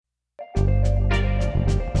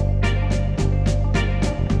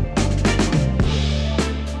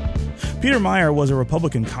Peter Meijer was a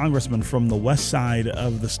Republican congressman from the west side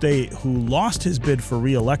of the state who lost his bid for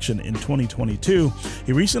re-election in 2022.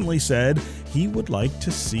 He recently said he would like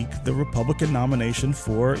to seek the Republican nomination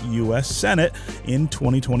for U.S. Senate in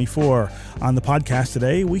 2024. On the podcast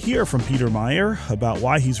today, we hear from Peter Meijer about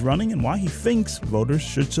why he's running and why he thinks voters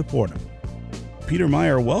should support him. Peter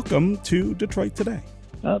Meijer, welcome to Detroit Today.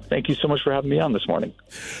 Thank you so much for having me on this morning.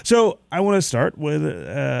 So I want to start with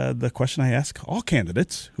the question I ask all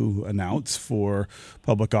candidates who announce for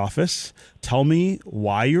public office. Tell me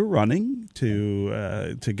why you're running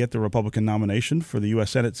to get the Republican nomination for the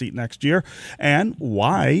U.S. Senate seat next year, and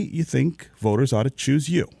why you think voters ought to choose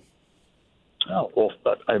you. Oh, well,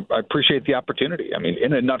 I appreciate the opportunity. I mean,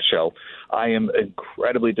 in a nutshell, I am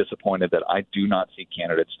incredibly disappointed that I do not see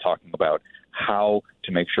candidates talking about how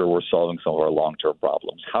to make sure we're solving some of our long-term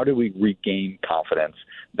problems. How do we regain confidence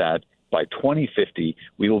that by 2050,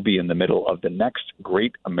 we will be in the middle of the next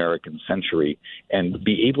great American century and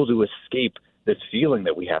be able to escape this feeling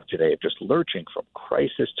that we have today of just lurching from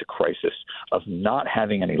crisis to crisis, of not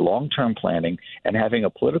having any long-term planning and having a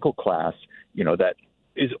political class, that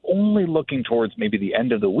is only looking towards maybe the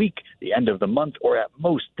end of the week, the end of the month, or at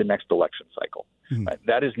most the next election cycle. Right?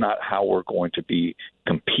 That is not how we're going to be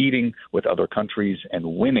competing with other countries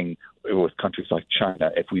and winning with countries like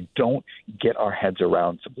China if we don't get our heads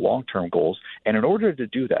around some long-term goals. And in order to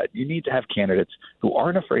do that, you need to have candidates who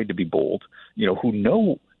aren't afraid to be bold, who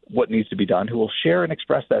know what needs to be done, who will share and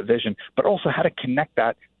express that vision, but also how to connect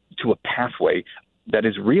that to a pathway that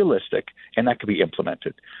is realistic and that can be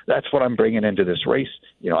implemented. That's what I'm bringing into this race.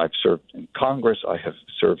 I've served in Congress. I have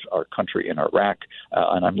served our country in Iraq,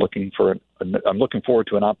 and I'm looking forward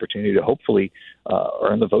to an opportunity to hopefully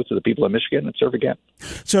earn the votes of the people of Michigan and serve again.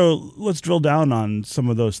 So let's drill down on some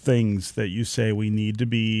of those things that you say we need to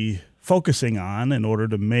be focusing on in order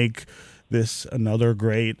to make this another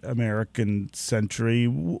great American century.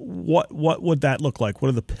 What would that look like? What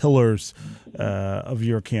are the pillars of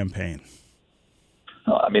your campaign?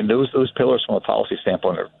 I mean, those pillars from a policy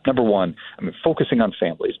standpoint are, number one, focusing on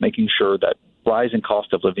families, making sure that rising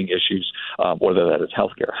cost of living issues, whether that is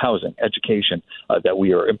healthcare, housing, education, that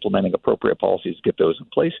we are implementing appropriate policies to get those in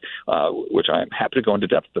place, which I am happy to go into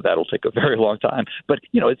depth, but that'll take a very long time. But,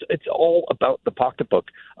 it's all about the pocketbook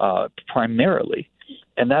primarily.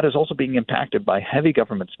 And that is also being impacted by heavy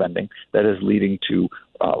government spending that is leading to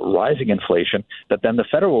rising inflation that then the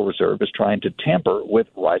Federal Reserve is trying to tamper with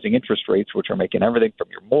rising interest rates, which are making everything from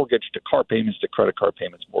your mortgage to car payments to credit card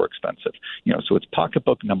payments more expensive. So it's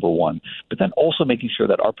pocketbook number one, but then also making sure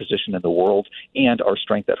that our position in the world and our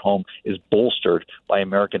strength at home is bolstered by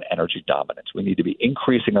American energy dominance. We need to be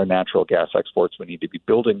increasing our natural gas exports. We need to be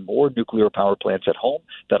building more nuclear power plants at home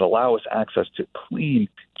that allow us access to clean,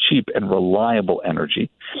 cheap, and reliable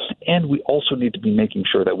energy. And we also need to be making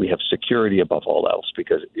sure that we have security above all else,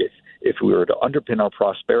 because if we were to underpin our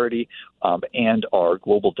prosperity and our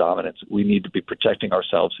global dominance, we need to be protecting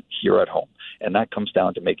ourselves here at home. And that comes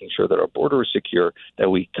down to making sure that our border is secure, that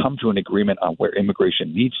we come to an agreement on where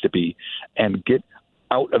immigration needs to be, and get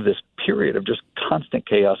out of this period of just constant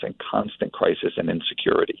chaos and constant crisis and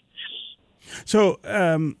insecurity. So,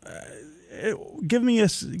 give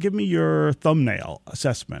me your thumbnail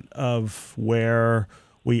assessment of where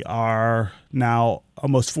we are now,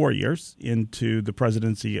 almost 4 years into the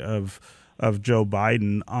presidency of Joe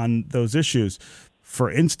Biden on those issues.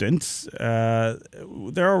 For instance, there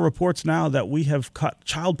are reports now that we have cut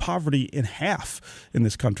child poverty in half in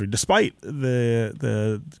this country, despite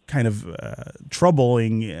the kind of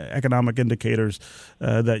troubling economic indicators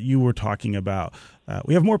that you were talking about.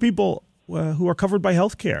 We have more people who are covered by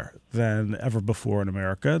health care than ever before in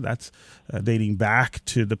America. That's dating back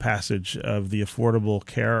to the passage of the Affordable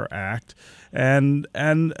Care Act. And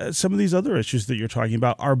some of these other issues that you're talking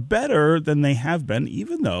about are better than they have been,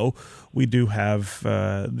 even though we do have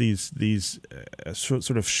these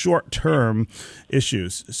sort of short-term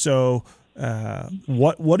issues. So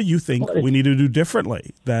what do you think we need to do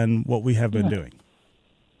differently than what we have been doing?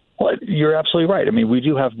 Well, you're absolutely right. I mean, we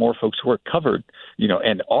do have more folks who are covered,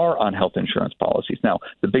 and are on health insurance policies. Now,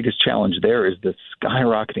 the biggest challenge there is the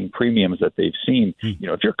skyrocketing premiums that they've seen.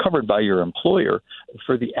 If you're covered by your employer,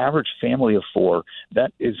 for the average family of four,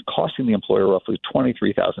 that is costing the employer roughly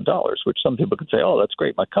 $23,000, which some people could say, oh, that's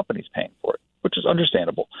great, my company's paying for it. which is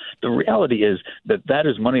understandable. The reality is that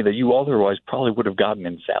is money that you otherwise probably would have gotten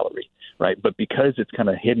in salary, right? But because it's kind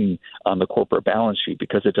of hidden on the corporate balance sheet,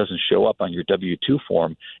 because it doesn't show up on your W-2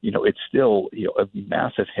 form, it's still a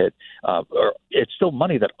massive hit, or it's still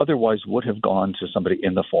money that otherwise would have gone to somebody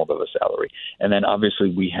in the form of a salary. And then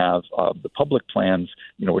obviously we have the public plans,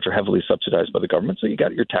 which are heavily subsidized by the government. So you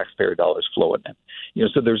got your taxpayer dollars flowing in.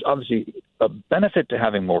 So there's obviously a benefit to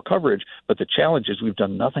having more coverage, but the challenge is we've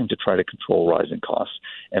done nothing to try to control rising costs.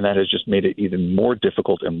 And that has just made it even more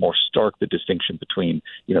difficult and more stark, the distinction between,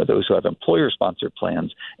 those who have employer-sponsored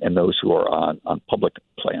plans and those who are on public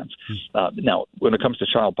plans. Now, when it comes to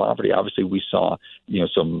child poverty, obviously we saw,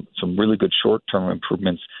 some really good short-term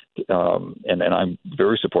improvements, and I'm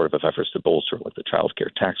very supportive of efforts to bolster like the child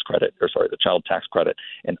tax credit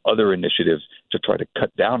and other initiatives to try to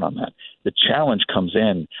cut down on that. The challenge comes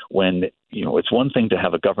in when, it's one thing to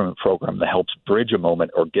have a government program that helps bridge a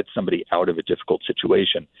moment or get somebody out of a difficult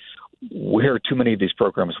situation. Where too many of these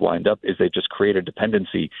programs wind up is they just create a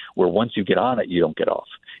dependency where once you get on it, you don't get off.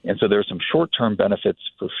 And so there's some short-term benefits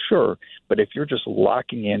for sure, but if you're just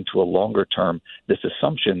locking into a longer term, this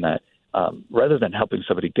assumption that rather than helping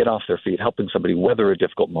somebody get off their feet, helping somebody weather a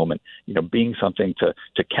difficult moment, being something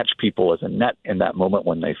to catch people as a net in that moment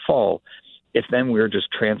when they fall, if then we're just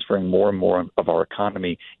transferring more and more of our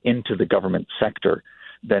economy into the government sector,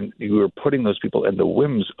 then you are putting those people in the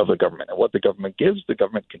whims of the government. And what the government gives, the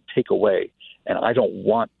government can take away. And I don't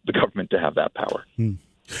want the government to have that power.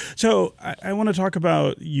 So I want to talk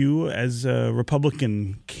about you as a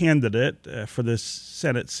Republican candidate for this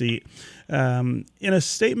Senate seat. In a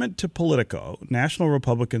statement to Politico, National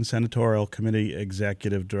Republican Senatorial Committee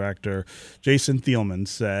Executive Director Jason Thielman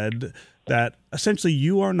said that essentially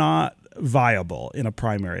you are not viable in a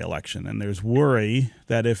primary election, and there's worry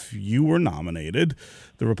that if you were nominated,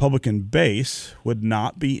 the Republican base would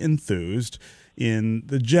not be enthused in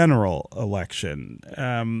the general election.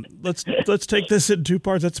 Let's take this in two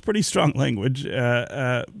parts. That's pretty strong language,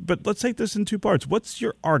 but let's take this in two parts. What's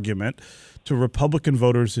your argument to Republican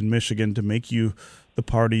voters in Michigan to make you the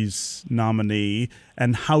party's nominee,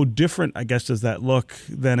 and how different, I guess, does that look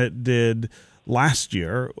than it did last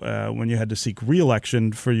year when you had to seek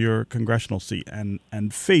re-election for your congressional seat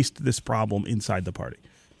and faced this problem inside the party?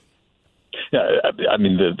 Yeah, I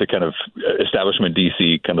mean, the kind of establishment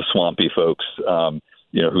DC kind of swampy folks,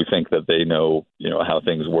 who think that they know, how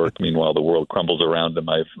things work. Meanwhile, the world crumbles around them.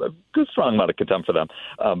 I've a strong amount of contempt for them.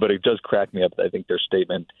 But it does crack me up. I think their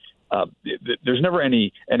statement, there's never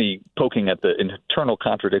any poking at the internal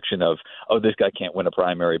contradiction of, this guy can't win a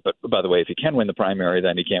primary. But by the way, if he can win the primary,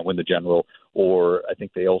 then he can't win the general. Or I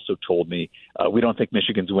think they also told me, we don't think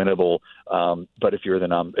Michigan's winnable. But if you're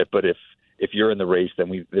if you're in the race,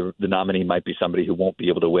 then the nominee might be somebody who won't be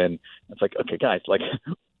able to win. It's like, okay, guys,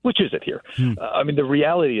 which is it here? I mean, the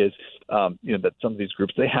reality is, that some of these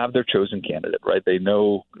groups, they have their chosen candidate, right? They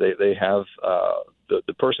know they have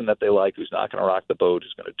the person that they like, who's not going to rock the boat,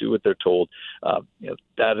 who's going to do what they're told.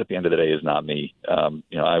 That at the end of the day is not me.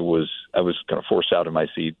 I was kind of forced out of my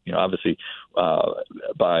seat, obviously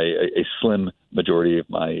by a slim majority of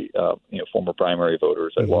my former primary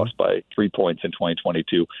voters. I lost by 3 points in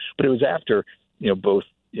 2022, but it was after both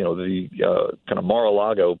the kind of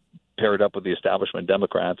Mar-a-Lago paired up with the establishment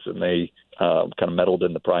Democrats, and they kind of meddled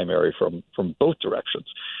in the primary from both directions.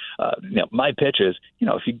 My pitch is,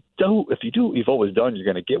 if you do what you've always done, you're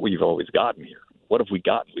going to get what you've always gotten here. What have we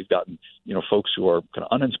gotten? We've gotten, folks who are kind of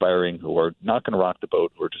uninspiring, who are not going to rock the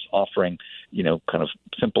boat, who are just offering, kind of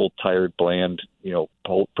simple, tired, bland,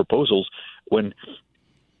 proposals. When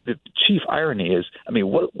the chief irony is,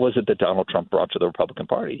 what was it that Donald Trump brought to the Republican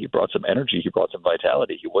Party? He brought some energy. He brought some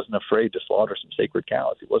vitality. He wasn't afraid to slaughter some sacred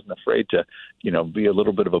cows. He wasn't afraid to, be a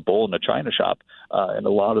little bit of a bull in a china shop. And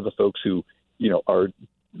a lot of the folks who, are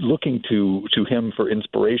looking to him for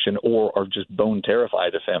inspiration or are just bone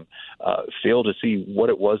terrified of him fail to see what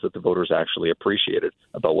it was that the voters actually appreciated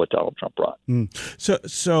about what Donald Trump brought.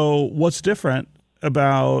 So what's different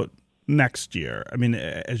about next year? I mean,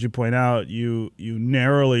 as you point out, you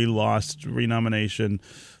narrowly lost renomination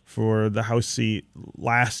for the House seat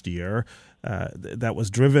last year. That was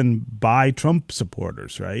driven by Trump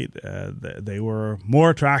supporters, right? They were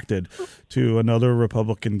more attracted to another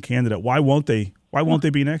Republican candidate. Why won't they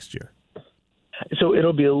be next year? So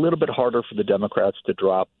it'll be a little bit harder for the Democrats to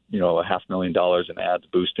drop, $500,000 in ads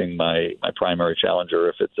boosting my primary challenger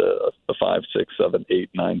if it's a 5, 6, 7, 8,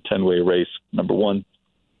 9, 10-way race, number one.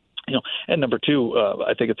 And number two,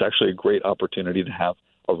 I think it's actually a great opportunity to have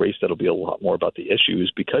a race that'll be a lot more about the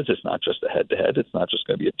issues, because it's not just a head-to-head. It's not just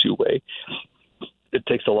going to be a two-way. It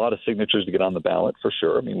takes a lot of signatures to get on the ballot, for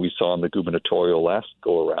sure. I mean, we saw in the gubernatorial last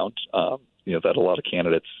go-around, that a lot of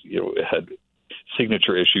candidates, had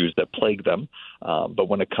signature issues that plague them. But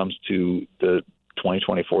when it comes to the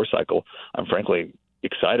 2024 cycle, I'm frankly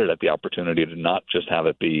excited at the opportunity to not just have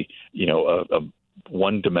it be, a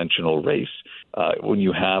one-dimensional race. When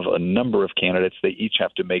you have a number of candidates, they each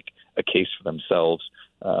have to make a case for themselves.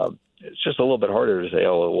 It's just a little bit harder to say,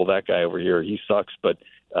 oh, well, that guy over here, he sucks, but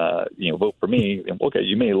vote for me. Okay,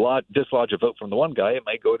 you may dislodge a vote from the one guy, it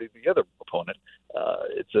might go to the other opponent.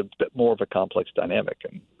 It's a bit more of a complex dynamic,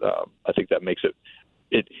 and I think that makes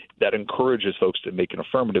that encourages folks to make an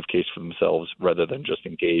affirmative case for themselves rather than just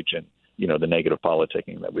engage in the negative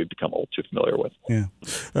politicking that we've become all too familiar with. Yeah.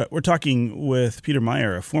 We're talking with Peter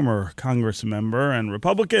Meijer, a former Congressmember and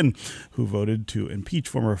Republican who voted to impeach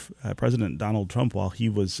former President Donald Trump while he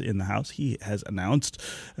was in the House. He has announced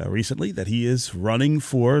recently that he is running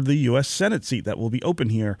for the U.S. Senate seat that will be open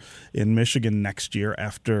here in Michigan next year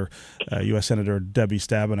after U.S. Senator Debbie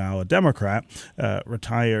Stabenow, a Democrat,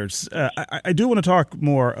 retires. I do want to talk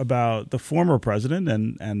more about the former president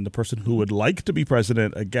and the person who would like to be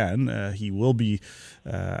president again. He will be,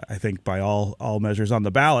 I think, by all measures on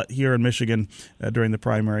the ballot here in Michigan during the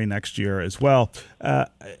primary next year as well.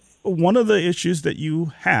 One of the issues that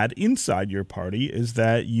you had inside your party is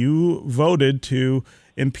that you voted to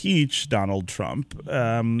impeach Donald Trump.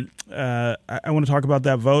 I want to talk about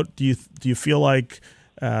that vote. Do you feel like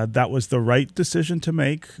that was the right decision to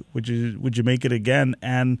make? Would you make it again?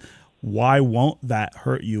 And why won't that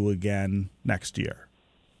hurt you again next year?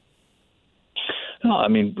 No, I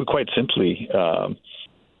mean, quite simply,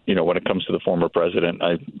 when it comes to the former president,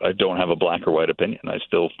 I don't have a black or white opinion. I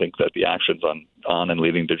still think that the actions on and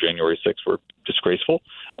leading to January 6th were disgraceful,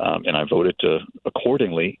 and I voted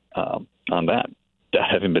accordingly on that. That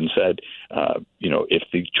having been said, if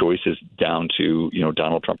the choice is down to,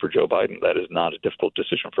 Donald Trump or Joe Biden, that is not a difficult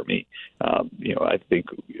decision for me. I think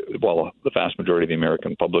while the vast majority of the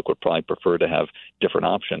American public would probably prefer to have different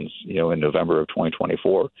options, in November of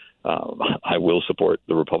 2024, I will support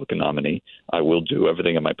the Republican nominee. I will do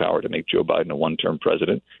everything in my power to make Joe Biden a one-term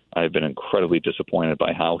president. I have been incredibly disappointed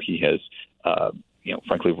by how he has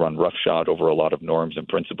frankly run roughshod over a lot of norms and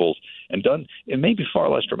principles and done in maybe far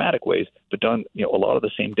less dramatic ways, but done, a lot of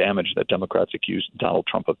the same damage that Democrats accuse Donald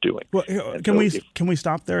Trump of doing. Well, can we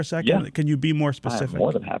stop there a second? Yeah, can you be more specific? I'm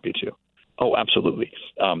more than happy to. Oh, absolutely.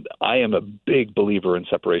 I am a big believer in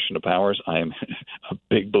separation of powers. I am a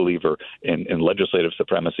big believer in legislative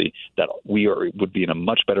supremacy, that would be in a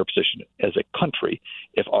much better position as a country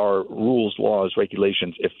if our rules, laws,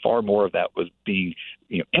 regulations, if far more of that was being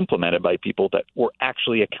implemented by people that were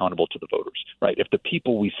actually accountable to the voters, right? If the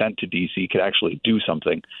people we sent to D.C. could actually do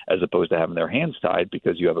something as opposed to having their hands tied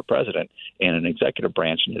because you have a president and an executive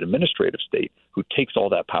branch and an administrative state who takes all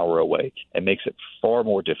that power away and makes it far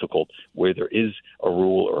more difficult where there is a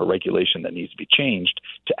rule or a regulation that needs to be changed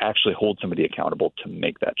to actually hold somebody accountable to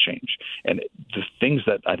make that change. And the things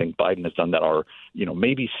that I think Biden has done that are,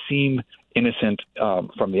 maybe seem innocent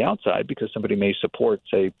from the outside because somebody may support,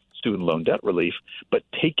 say, student loan debt relief, but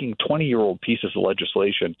taking 20-year-old pieces of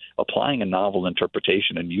legislation, applying a novel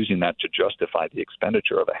interpretation and using that to justify the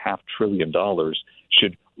expenditure of $500 billion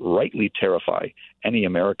should rightly terrify any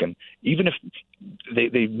American, even if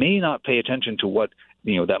they may not pay attention to what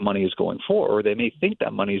that money is going for, or they may think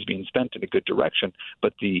that money is being spent in a good direction,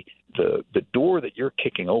 but the door that you're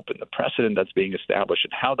kicking open, the precedent that's being established,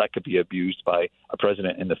 and how that could be abused by a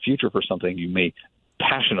president in the future for something you may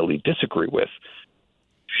passionately disagree with,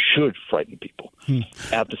 should frighten people.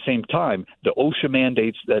 At the same time, the OSHA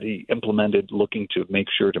mandates that he implemented, looking to make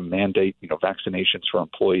sure to mandate, vaccinations for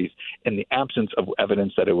employees in the absence of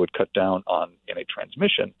evidence that it would cut down on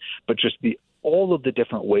transmission, but just all of the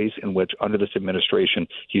different ways in which, under this administration,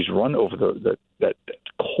 he's run over that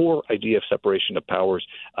core idea of separation of powers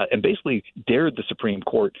and basically dared the Supreme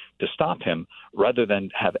Court to stop him rather than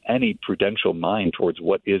have any prudential mind towards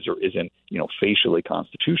what is or isn't, facially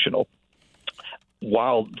constitutional.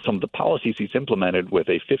 While some of the policies he's implemented with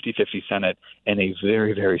a 50-50 Senate and a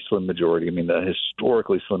very, very slim majority, the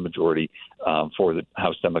historically slim majority for the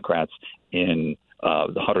House Democrats in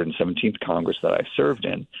the 117th Congress that I served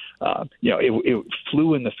in, it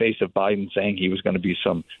flew in the face of Biden saying he was going to be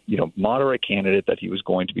some, moderate candidate, that he was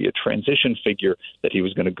going to be a transition figure, that he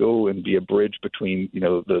was going to go and be a bridge between,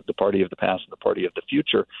 the party of the past and the party of the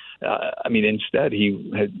future. Instead,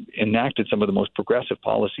 he had enacted some of the most progressive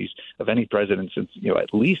policies of any president since,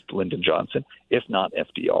 at least Lyndon Johnson, if not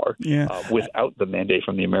FDR, without the mandate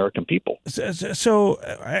from the American people. So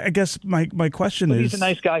I guess my question is... He's a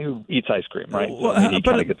nice guy who eats ice cream, right?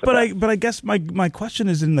 But I guess my question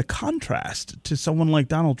is in the contrast to someone like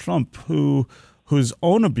Donald Trump, who whose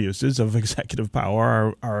own abuses of executive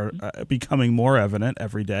power are becoming more evident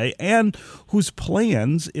every day, and whose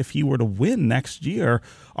plans, if he were to win next year,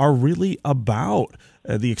 are really about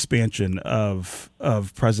the expansion of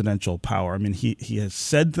presidential power. I mean, he has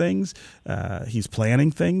said things, he's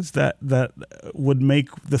planning things that would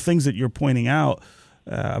make the things that you're pointing out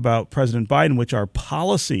about President Biden, which are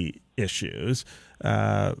policy issues,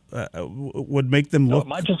 would make them look.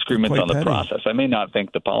 My disagreement's on the process. I may not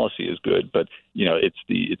think the policy is good, but it's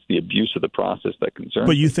the abuse of the process that concerns.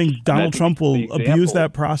 But you think Donald Trump will abuse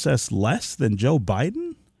that process less than Joe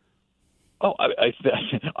Biden? Oh,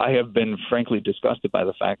 I have been frankly disgusted by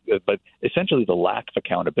the fact that, but essentially the lack of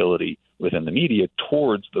accountability within the media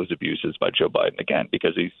towards those abuses by Joe Biden, again,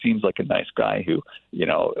 because he seems like a nice guy who,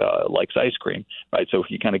 likes ice cream, right? So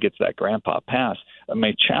he kind of gets that grandpa pass.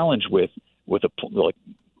 My challenge when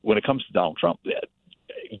it comes to Donald Trump,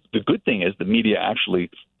 the good thing is the media actually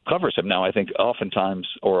covers him. Now, I think oftentimes,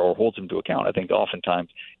 or holds him to account, I think oftentimes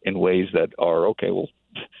in ways that are, okay, well,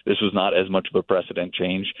 this was not as much of a precedent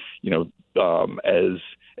change, as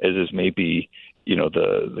is maybe,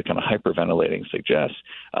 the kind of hyperventilating suggests.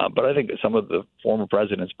 But I think that some of the former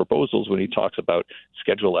president's proposals, when he talks about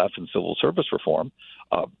Schedule F and civil service reform,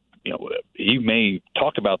 he may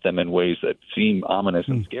talk about them in ways that seem ominous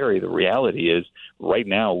and scary. The reality is, right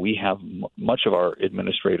now, we have much of our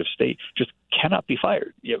administrative state just cannot be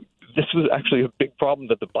fired. This was actually a big problem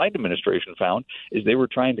that the Biden administration found, is they were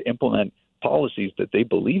trying to implement policies that they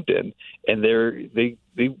believed in, and they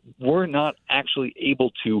were not actually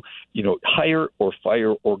able to, hire or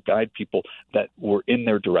fire or guide people that were in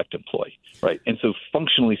their direct employ, right? And so,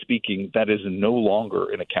 functionally speaking, that is no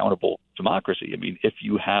longer an accountable democracy. I mean, if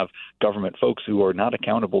you have government folks who are not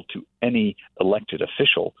accountable to any elected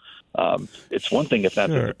official, it's one thing if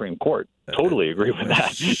that's the Supreme Court. Totally agree with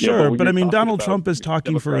that. Sure, but I mean, Donald Trump is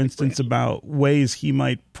talking, for instance, about ways he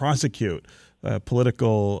might prosecute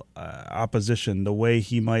political opposition, the way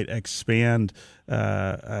he might expand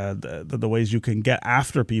the ways you can get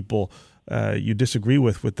after people you disagree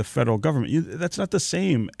with the federal government. That's not the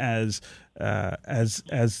same as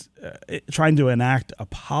trying to enact a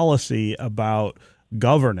policy about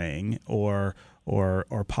governing or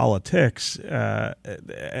politics,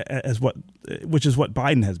 which is what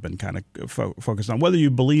Biden has been kind of focused on. Whether you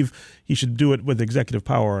believe he should do it with executive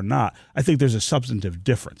power or not, I think there's a substantive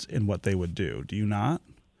difference in what they would do. Do you not?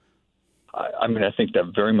 I mean, I think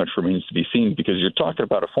that very much remains to be seen, because you're talking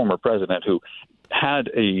about a former president who had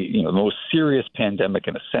the most serious pandemic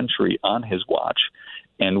in a century on his watch,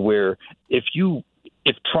 and where if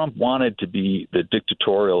Trump wanted to be the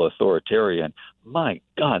dictatorial authoritarian, my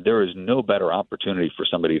God, there is no better opportunity for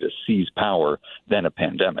somebody to seize power than a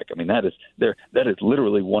pandemic. I mean, that is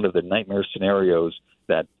literally one of the nightmare scenarios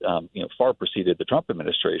that far preceded the Trump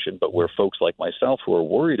administration, but where folks like myself who are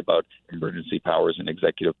worried about emergency powers and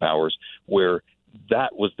executive powers, where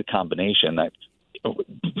that was the combination that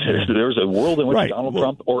there's a world in which Donald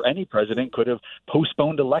Trump or any president could have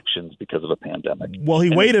postponed elections because of a pandemic. Well, he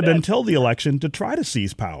waited until the election to try to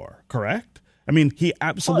seize power, correct? I mean, he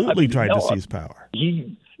absolutely tried to seize power.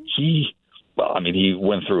 He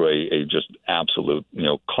went through a just absolute,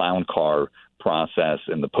 clown car process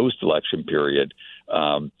in the post-election period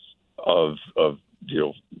I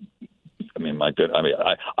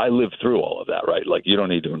lived through all of that, right? Like, you don't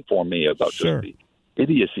need to inform me about just the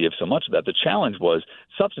idiocy of so much of that. The challenge was,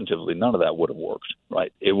 substantively, none of that would have worked,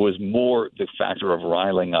 right? It was more the factor of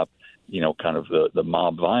riling up, kind of the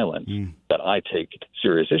mob violence that I take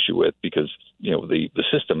serious issue with, because, the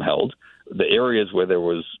system held. The areas where there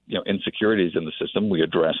was, insecurities in the system, we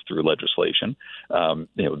addressed through legislation.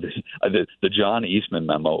 The John Eastman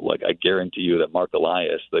memo, like, I guarantee you that Mark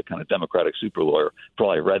Elias, the kind of Democratic super lawyer,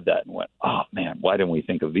 probably read that and went, oh, man, why didn't we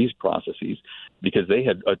think of these processes? Because they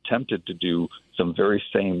had attempted to do some very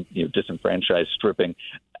same, disenfranchised stripping.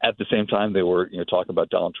 At the same time, they were, talking about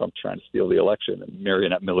Donald Trump trying to steal the election, and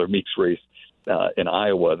Marionette Miller Meek's race in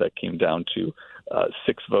Iowa that came down to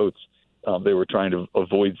 6 votes. They were trying to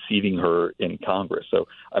avoid seating her in Congress. So,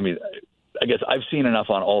 I mean, I guess I've seen enough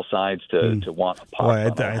on all sides to want a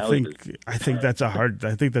pause. I think that's a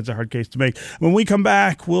hard case to make. When we come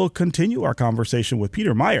back, we'll continue our conversation with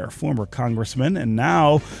Peter Meijer, former congressman and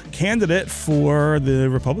now candidate for the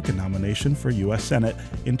Republican nomination for U.S. Senate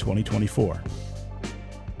in 2024.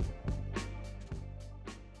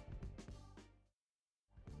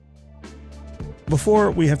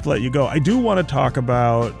 Before we have to let you go, I do want to talk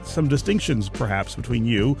about some distinctions, perhaps, between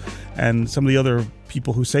you and some of the other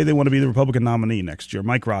people who say they want to be the Republican nominee next year.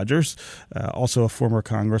 Mike Rogers, also a former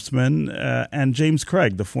congressman, and James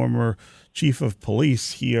Craig, the former chief of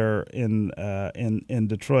police here in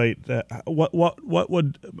Detroit. What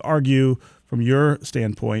would argue, from your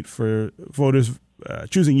standpoint, for voters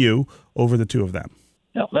choosing you over the two of them?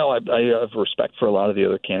 No, I have respect for a lot of the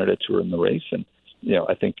other candidates who are in the race, and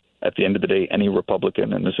I think at the end of the day, any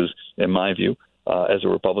Republican, and this is in my view, as a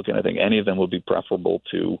Republican, I think any of them would be preferable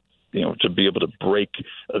to to be able to break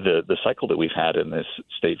the cycle that we've had in this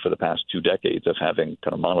state for the past 2 decades of having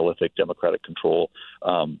kind of monolithic Democratic control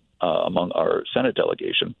among our Senate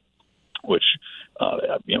delegation, which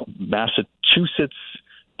Massachusetts,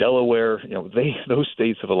 Delaware, those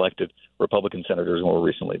states have elected Republican senators more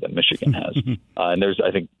recently than Michigan has. And there's,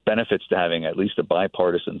 I think, benefits to having at least a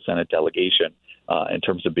bipartisan Senate delegation in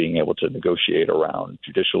terms of being able to negotiate around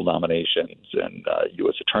judicial nominations and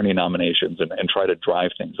U.S. attorney nominations and try to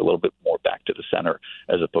drive things a little bit more back to the center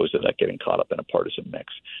as opposed to that getting caught up in a partisan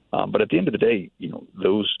mix. But at the end of the day,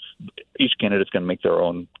 each candidate's going to make their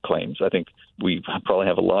own claims. I think we probably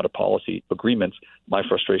have a lot of policy agreements. My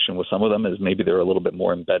frustration with some of them is maybe they're a little bit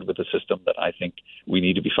more in bed with the system that I think we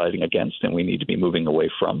need to be fighting against and we need to be moving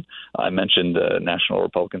away from. I mentioned the National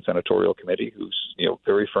Republican Senatorial Committee, who's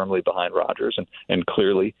very firmly behind Rogers and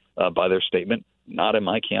clearly by their statement, not in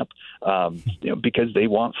my camp, because they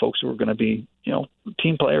want folks who are going to be,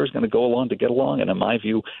 team players going to go along to get along. And in my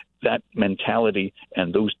view, that mentality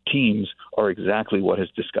and those teams are exactly what has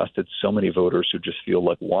disgusted so many voters who just feel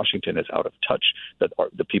like Washington is out of touch, that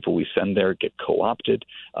the people we send there get co-opted,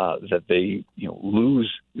 that they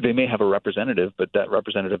lose. They may have a representative, but that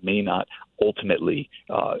representative may not ultimately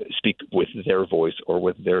speak with their voice or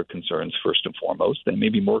with their concerns first and foremost. They may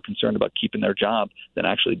be more concerned about keeping their job than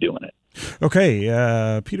actually doing it. Okay,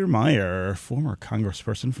 Peter Meijer, former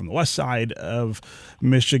congressperson from the west side of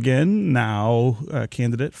Michigan, now a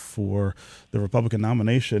candidate for the Republican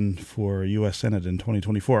nomination for U.S. Senate in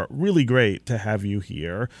 2024. Really great to have you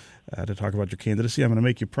here to talk about your candidacy. I'm going to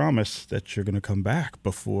make you promise that you're going to come back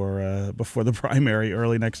before the primary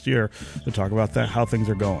early next year to talk about that, how things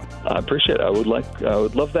are going. I appreciate it. I would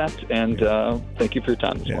love that, and thank you for your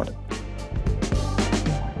time this morning.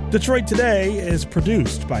 Detroit Today is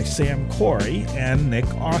produced by Sam Corey and Nick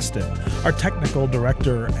Austin. Our technical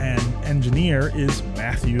director and engineer is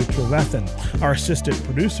Matthew Trevethan. Our assistant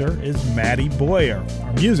producer is Maddie Boyer.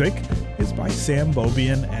 Our music is by Sam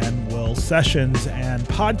Bobian and Will Sessions, and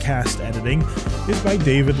podcast editing is by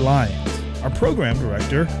David Lyons. Our program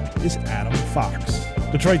director is Adam Fox.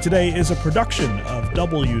 Detroit Today is a production of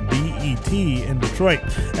WDET in Detroit,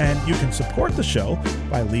 and you can support the show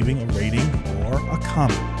by leaving a rating or a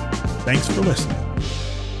comment. Thanks for listening.